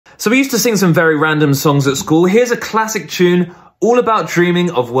So we used to sing some very random songs at school. Here's a classic tune all about dreaming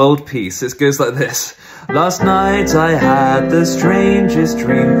of world peace. It goes like this. Last night I had the strangest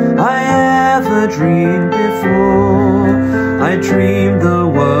dream I ever dreamed before. I dreamed the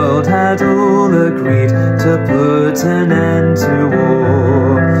world had all agreed to put an end to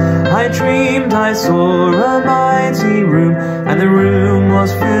war. I dreamed I saw a mighty room, and the room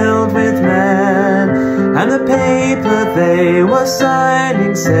was filled with men, and the paper they were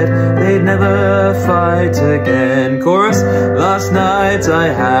signing said they'd never fight again. Chorus. Last night I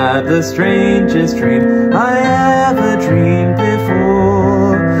had the strangest dream I ever dreamed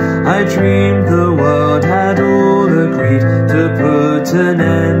before. I dreamed the world had all agreed to put an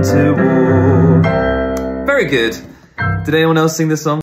end to war. Very good. Did anyone else sing this song?